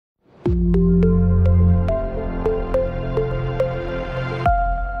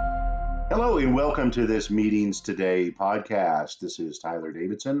and welcome to this Meetings Today podcast. This is Tyler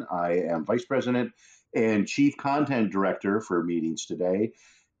Davidson. I am Vice President and Chief Content Director for Meetings Today.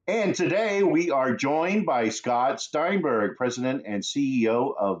 And today we are joined by Scott Steinberg, President and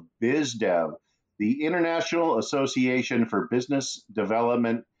CEO of BizDev, the International Association for Business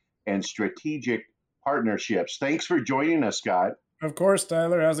Development and Strategic Partnerships. Thanks for joining us, Scott. Of course,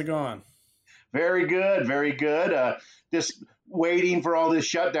 Tyler. How's it going? Very good, very good. Just waiting for all this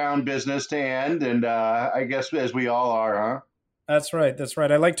shutdown business to end, and I guess as we all are, huh? That's right. That's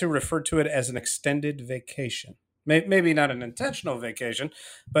right. I like to refer to it as an extended vacation. Maybe not an intentional vacation,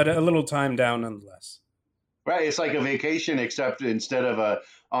 but a little time down nonetheless. Right. It's like a vacation, except instead of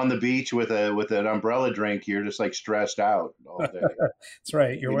on the beach with an umbrella drink, you're just like stressed out all day. That's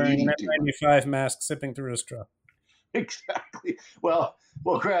right. You're wearing an N95 mask, sipping through a straw. Exactly. Well,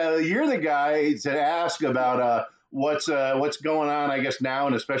 you're the guy to ask about what's going on, I guess, now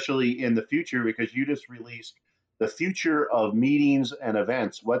and especially in the future, because you just released the future of meetings and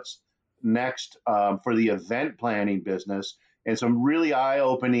events. What's next for the event planning business, and some really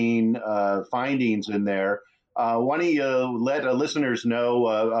eye-opening findings in there. Why don't you let listeners know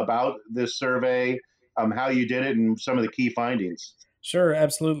about this survey, how you did it, and some of the key findings? Sure,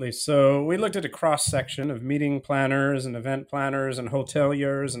 absolutely. So we looked at a cross-section of meeting planners and event planners and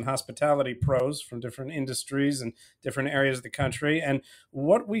hoteliers and hospitality pros from different industries and different areas of the country. And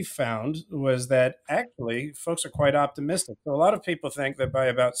what we found was that actually folks are quite optimistic. So a lot of people think that by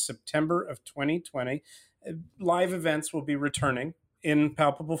about September of 2020, live events will be returning in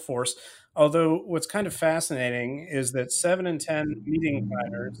palpable force. Although what's kind of fascinating is that 7 in 10 meeting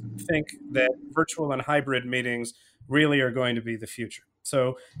planners think that virtual and hybrid meetings really are going to be the future.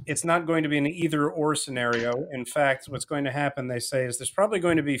 So it's not going to be an either or scenario. In fact, what's going to happen, they say, is there's probably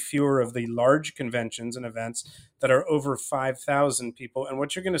going to be fewer of the large conventions and events that are over 5,000 people. And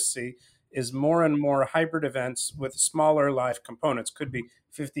what you're going to see is more and more hybrid events with smaller live components. Could be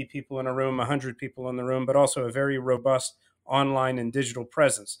 50 people in a room, 100 people in the room, but also a very robust online and digital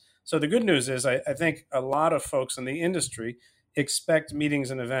presence. So the good news is I think a lot of folks in the industry expect meetings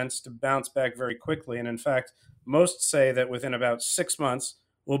and events to bounce back very quickly. And in fact, most say that within about 6 months,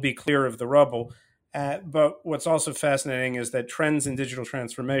 we'll be clear of the rubble. But what's also fascinating is that trends in digital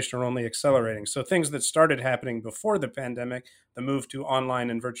transformation are only accelerating. So things that started happening before the pandemic, the move to online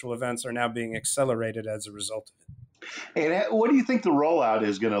and virtual events, are now being accelerated as a result of it. And what do you think the rollout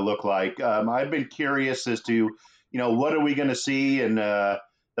is going to look like? I've been curious as to, what are we going to see in the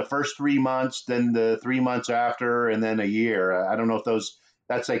first 3 months, then the 3 months after, and then a year. I don't know if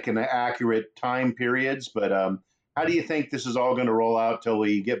that's like an accurate time periods, but how do you think this is all going to roll out till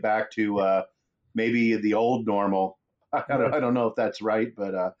we get back to maybe the old normal? I don't know if that's right,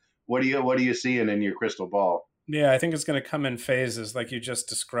 but what are you seeing in your crystal ball? Yeah, I think it's going to come in phases like you just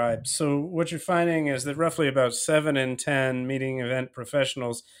described. So what you're finding is that roughly about 7 in 10 meeting event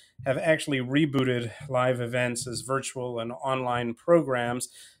professionals have actually rebooted live events as virtual and online programs.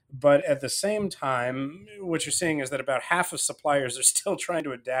 But at the same time, what you're seeing is that about half of suppliers are still trying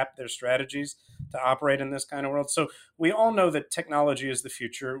to adapt their strategies to operate in this kind of world. So we all know that technology is the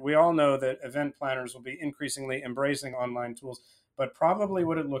future. We all know that event planners will be increasingly embracing online tools. But probably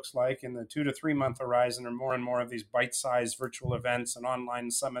what it looks like in the 2 to 3 month horizon are more and more of these bite-sized virtual events and online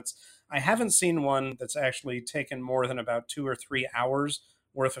summits. I haven't seen one that's actually taken more than about 2 or 3 hours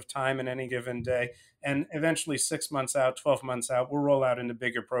worth of time in any given day. And eventually 6 months out, 12 months out, we'll roll out into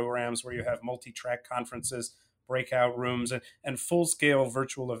bigger programs where you have multi-track conferences, breakout rooms, and full-scale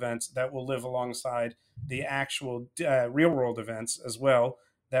virtual events that will live alongside the actual real-world events as well.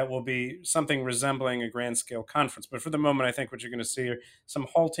 That will be something resembling a grand scale conference. But for the moment, I think what you're going to see are some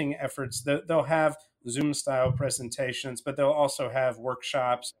halting efforts. They'll have Zoom style presentations, but they'll also have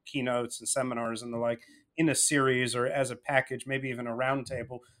workshops, keynotes, and seminars and the like in a series or as a package, maybe even a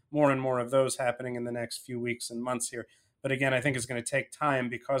roundtable. More and more of those happening in the next few weeks and months here. But again, I think it's going to take time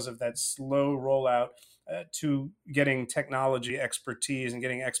because of that slow rollout to getting technology expertise and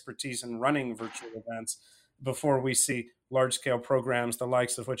getting expertise in running virtual events before we see large-scale programs, the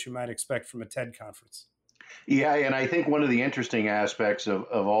likes of what you might expect from a TED conference. Yeah, and I think one of the interesting aspects of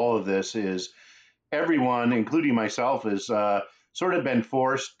all of this is everyone, including myself, has sort of been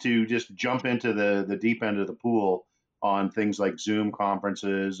forced to just jump into the deep end of the pool on things like Zoom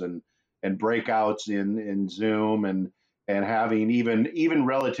conferences and breakouts in Zoom and having even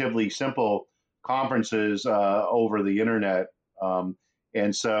relatively simple conferences over the internet.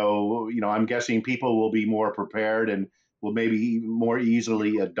 And so, I'm guessing people will be more prepared and will maybe more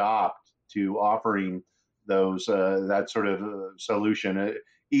easily adopt to offering those that sort of solution,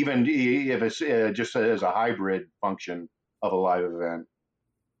 even if it's just as a hybrid function of a live event.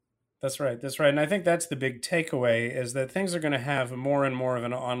 That's right. That's right. And I think that's the big takeaway is that things are going to have more and more of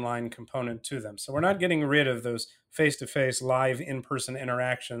an online component to them. So we're not getting rid of those face to face, live, in person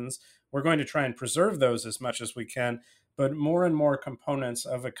interactions. We're going to try and preserve those as much as we can. But more and more components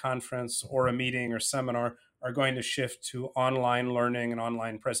of a conference or a meeting or seminar are going to shift to online learning and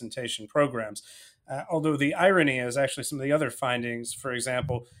online presentation programs. Although the irony is actually some of the other findings, for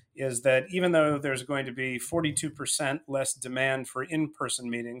example, is that even though there's going to be 42% less demand for in person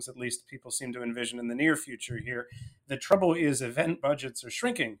meetings, at least people seem to envision in the near future here, the trouble is event budgets are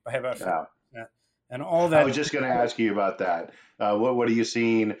shrinking by about Yeah. 50%. And all I that. was just going to ask you about that. What are you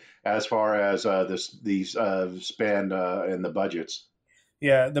seeing as far as these spend and the budgets?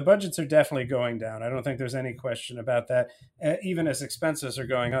 Yeah, the budgets are definitely going down. I don't think there's any question about that, even as expenses are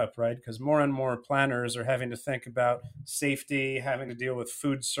going up, right? Because more and more planners are having to think about safety, having to deal with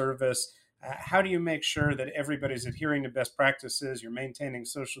food service. How do you make sure that everybody's adhering to best practices? You're maintaining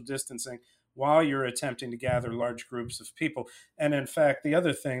social distancing while you're attempting to gather large groups of people. And in fact, the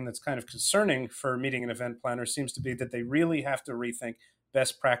other thing that's kind of concerning for meeting and event planners seems to be that they really have to rethink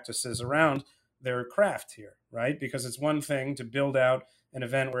best practices around their craft here, right? Because it's one thing to build out an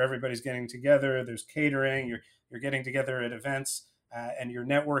event where everybody's getting together. There's catering. You're getting together at events, and you're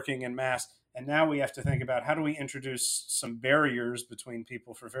networking en masse. And now we have to think about how do we introduce some barriers between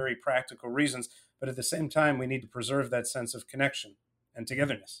people for very practical reasons, but at the same time we need to preserve that sense of connection and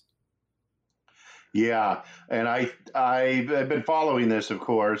togetherness. Yeah, and I've been following this, of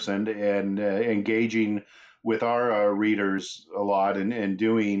course, and engaging with our readers a lot and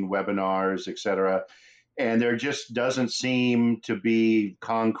doing webinars, etc. And there just doesn't seem to be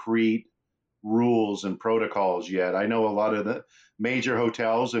concrete rules and protocols yet. I know a lot of the major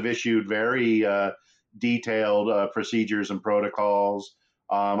hotels have issued very detailed procedures and protocols.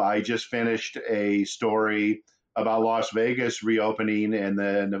 I just finished a story about Las Vegas reopening, and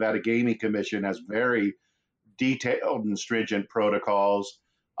the Nevada Gaming Commission has very detailed and stringent protocols.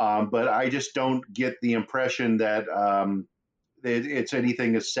 But I just don't get the impression that it's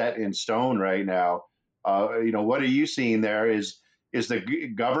anything is set in stone right now. What are you seeing there? Is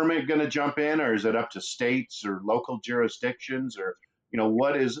the government going to jump in, or is it up to states or local jurisdictions, or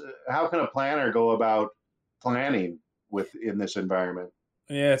what is? How can a planner go about planning in this environment?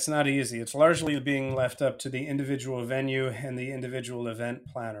 Yeah, it's not easy. It's largely being left up to the individual venue and the individual event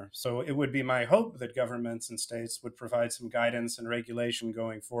planner. So it would be my hope that governments and states would provide some guidance and regulation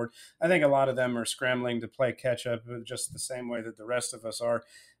going forward. I think a lot of them are scrambling to play catch up just the same way that the rest of us are.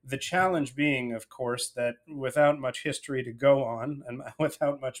 The challenge being, of course, that without much history to go on and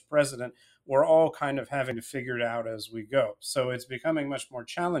without much precedent, we're all kind of having to figure it out as we go. So it's becoming much more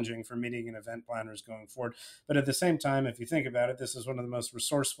challenging for meeting and event planners going forward. But at the same time, if you think about it, this is one of the most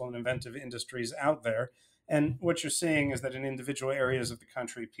resourceful and inventive industries out there. And what you're seeing is that in individual areas of the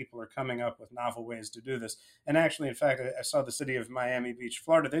country, people are coming up with novel ways to do this. And actually, in fact, I saw the city of Miami Beach,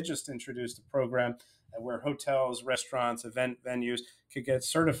 Florida. They just introduced a program where hotels, restaurants, event venues could get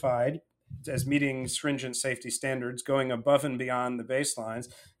certified as meeting stringent safety standards, going above and beyond the baselines.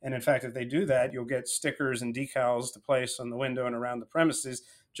 And in fact, if they do that, you'll get stickers and decals to place on the window and around the premises,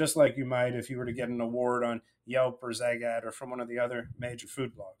 just like you might if you were to get an award on Yelp or Zagat or from one of the other major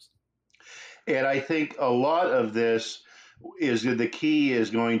food blogs. And I think a lot of this is the key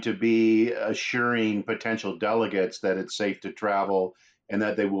is going to be assuring potential delegates that it's safe to travel and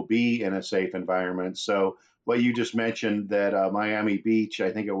that they will be in a safe environment. So what you just mentioned that Miami Beach,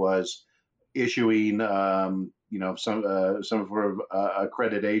 I think it was issuing, some sort of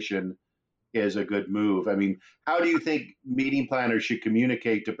accreditation is a good move. I mean, how do you think meeting planners should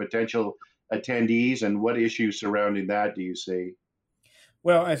communicate to potential attendees, and what issues surrounding that do you see?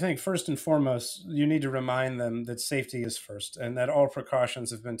 Well, I think first and foremost, you need to remind them that safety is first and that all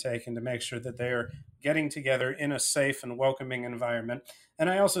precautions have been taken to make sure that they are getting together in a safe and welcoming environment. And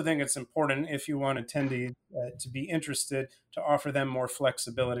I also think it's important if you want attendees to be interested to offer them more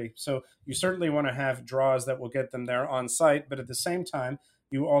flexibility. So you certainly want to have draws that will get them there on site, but at the same time,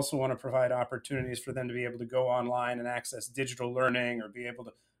 you also want to provide opportunities for them to be able to go online and access digital learning or be able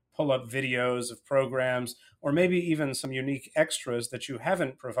to pull up videos of programs or maybe even some unique extras that you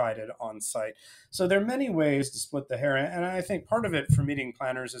haven't provided on site. So there are many ways to split the hair. And I think part of it for meeting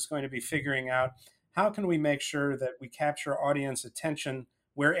planners is going to be figuring out how can we make sure that we capture audience attention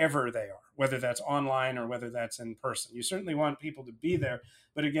wherever they are, whether that's online or whether that's in person. You certainly want people to be there.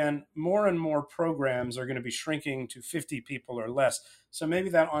 But again, more and more programs are going to be shrinking to 50 people or less. So maybe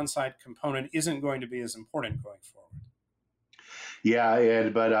that on-site component isn't going to be as important going forward. Yeah,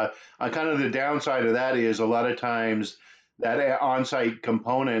 Ed, but kind of the downside of that is a lot of times that on-site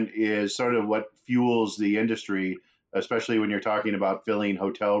component is sort of what fuels the industry especially when you're talking about filling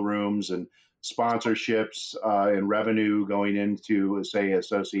hotel rooms and sponsorships and revenue going into, say,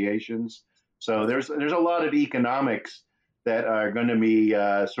 associations. So there's a lot of economics that are going to be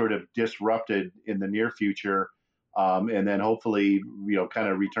sort of disrupted in the near future, and then hopefully, kind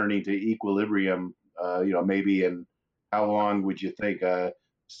of returning to equilibrium. Maybe in how long would you think?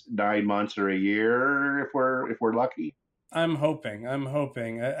 9 months or a year, if we're lucky. I'm hoping. I'm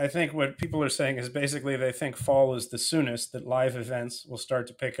hoping. I think what people are saying is basically they think fall is the soonest that live events will start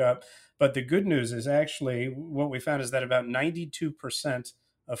to pick up. But the good news is actually what we found is that about 92%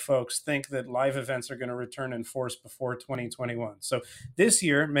 of folks think that live events are going to return in force before 2021. So this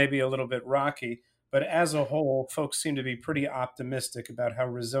year may be a little bit rocky, but as a whole, folks seem to be pretty optimistic about how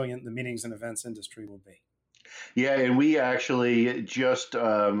resilient the meetings and events industry will be. Yeah, and we actually just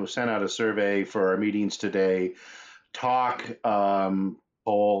sent out a survey for our meetings today talk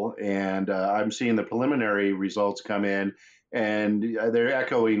poll, and I'm seeing the preliminary results come in, and they're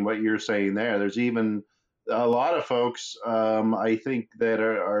echoing what you're saying there. There's even a lot of folks, I think, that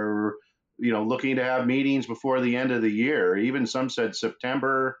are looking to have meetings before the end of the year. Even some said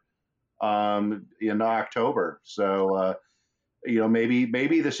September, in October. So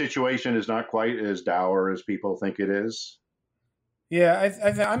maybe the situation is not quite as dour as people think it is. Yeah,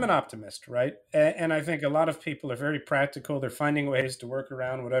 I'm an optimist, right? And I think a lot of people are very practical. They're finding ways to work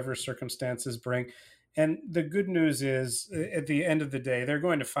around whatever circumstances bring. And the good news is, at the end of the day, they're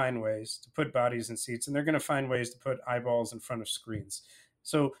going to find ways to put bodies in seats, and they're going to find ways to put eyeballs in front of screens.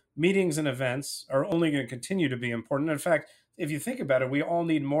 So meetings and events are only going to continue to be important. In fact, if you think about it, we all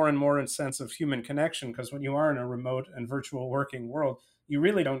need more and more a sense of human connection, because when you are in a remote and virtual working world, you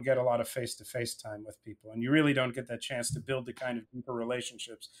really don't get a lot of face-to-face time with people, and you really don't get that chance to build the kind of deeper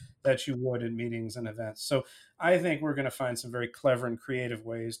relationships that you would in meetings and events. So I think we're going to find some very clever and creative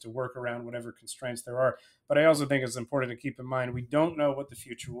ways to work around whatever constraints there are. But I also think it's important to keep in mind we don't know what the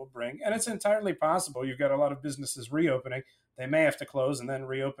future will bring, and it's entirely possible you've got a lot of businesses reopening. They may have to close and then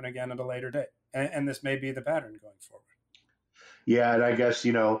reopen again at a later date, and this may be the pattern going forward. Yeah, and I guess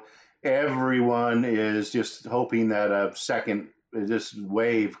everyone is just hoping that a second this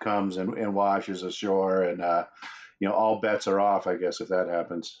wave comes and washes ashore, and all bets are off, I guess, if that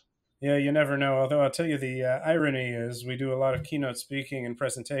happens. Yeah, you never know. Although I'll tell you, the irony is we do a lot of keynote speaking and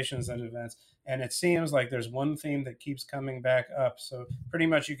presentations at events, and it seems like there's one theme that keeps coming back up. So pretty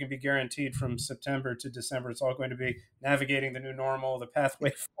much you can be guaranteed from September to December, it's all going to be navigating the new normal, the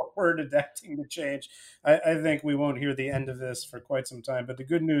pathway forward, adapting to change. I think we won't hear the end of this for quite some time. But the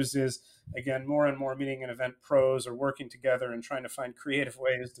good news is, again, more and more meeting and event pros are working together and trying to find creative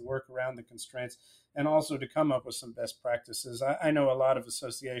ways to work around the constraints, and also to come up with some best practices. I know a lot of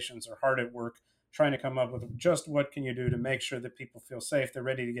associations are hard at work trying to come up with just what can you do to make sure that people feel safe, they're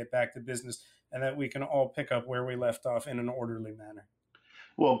ready to get back to business, and that we can all pick up where we left off in an orderly manner.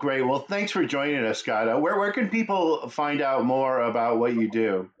 Well, great. Well, thanks for joining us, Scott. Where can people find out more about what you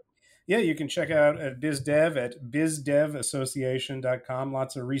do? Yeah, you can check out BizDev at bizdevassociation.com.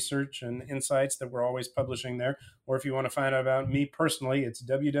 Lots of research and insights that we're always publishing there. Or if you want to find out about me personally, it's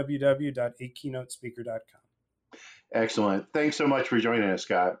www.akeynotespeaker.com. Excellent. Thanks so much for joining us,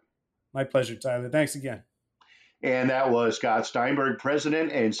 Scott. My pleasure, Tyler. Thanks again. And that was Scott Steinberg,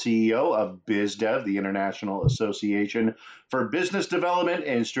 President and CEO of BizDev, the International Association for Business Development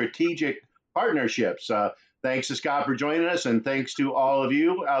and Strategic Partnerships. Thanks to Scott for joining us, and thanks to all of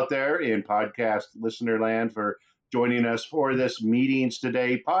you out there in podcast listener land for joining us for this Meetings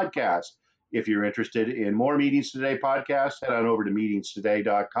Today podcast. If you're interested in more Meetings Today podcasts, head on over to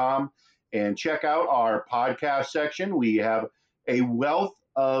meetingstoday.com and check out our podcast section. We have a wealth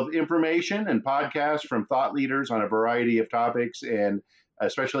of information and podcasts from thought leaders on a variety of topics, and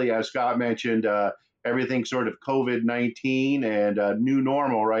especially, as Scott mentioned, everything sort of COVID-19 and new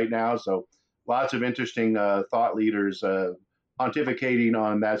normal right now. So lots of interesting thought leaders pontificating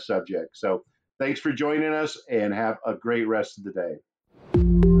on that subject. So thanks for joining us, and have a great rest of the day.